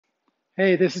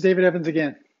Hey, this is David Evans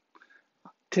again.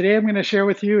 Today I'm going to share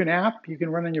with you an app you can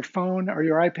run on your phone or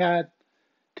your iPad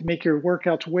to make your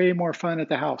workouts way more fun at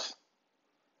the house.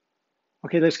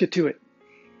 Okay, let's get to it.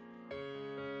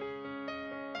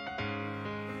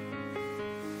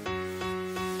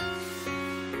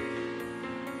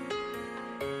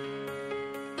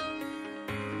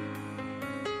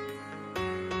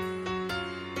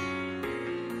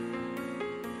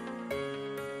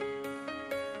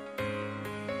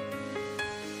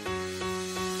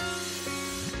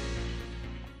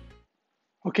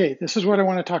 Okay, this is what I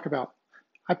want to talk about.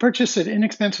 I purchased an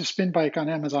inexpensive spin bike on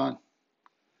Amazon.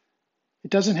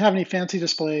 It doesn't have any fancy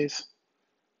displays.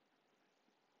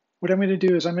 What I'm going to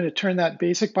do is I'm going to turn that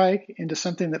basic bike into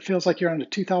something that feels like you're on a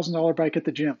 $2,000 bike at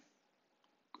the gym.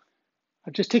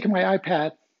 I've just taken my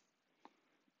iPad,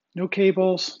 no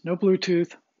cables, no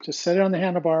Bluetooth, just set it on the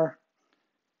handlebar.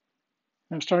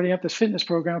 And I'm starting up this fitness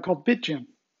program called BitGym.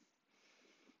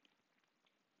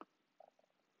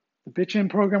 The BitGym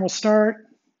program will start.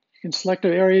 You can select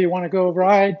an area you want to go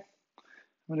ride.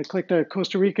 I'm going to click the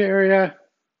Costa Rica area.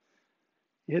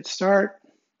 You hit start.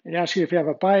 It asks you if you have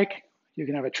a bike. You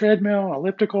can have a treadmill, an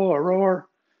elliptical, a rower,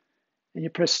 and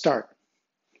you press start.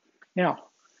 Now,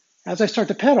 as I start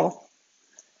to pedal,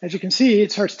 as you can see,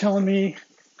 it starts telling me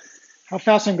how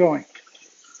fast I'm going.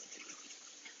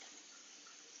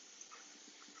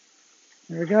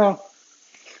 There we go.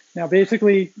 Now,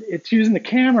 basically, it's using the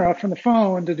camera from the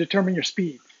phone to determine your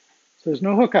speed. So there's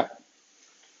no hookup.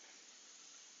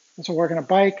 This will work on a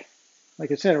bike,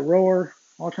 like I said, a rower,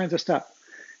 all kinds of stuff.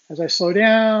 As I slow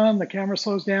down, the camera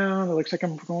slows down. It looks like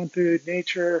I'm going through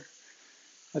nature.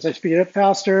 As I speed up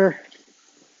faster,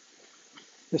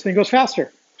 this thing goes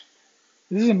faster.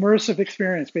 This is an immersive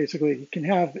experience, basically.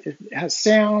 It has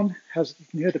sound, you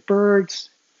can hear the birds.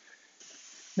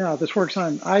 Now, this works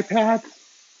on iPad,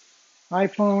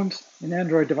 iPhones, and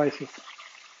Android devices.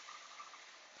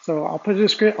 So I'll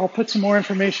put some more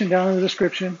information down in the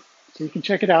description so you can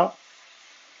check it out.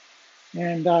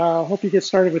 And hope you get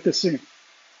started with this soon.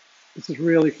 This is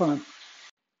really fun.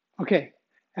 Okay,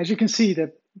 as you can see,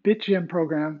 the BitGym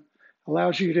program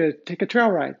allows you to take a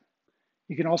trail ride.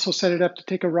 You can also set it up to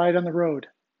take a ride on the road.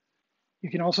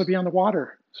 You can also be on the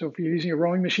water. So if you're using a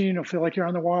rowing machine, it'll feel like you're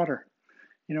on the water.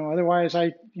 Otherwise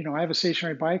I have a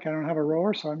stationary bike. I don't have a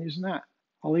rower, so I'm using that.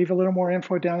 I'll leave a little more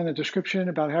info down in the description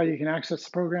about how you can access the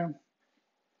program.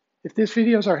 If these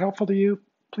videos are helpful to you,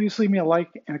 please leave me a like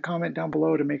and a comment down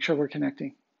below to make sure we're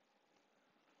connecting.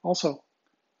 Also,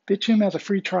 BitGym has a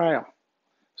free trial,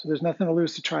 so there's nothing to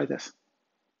lose to try this.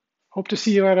 Hope to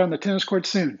see you out on the tennis court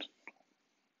soon.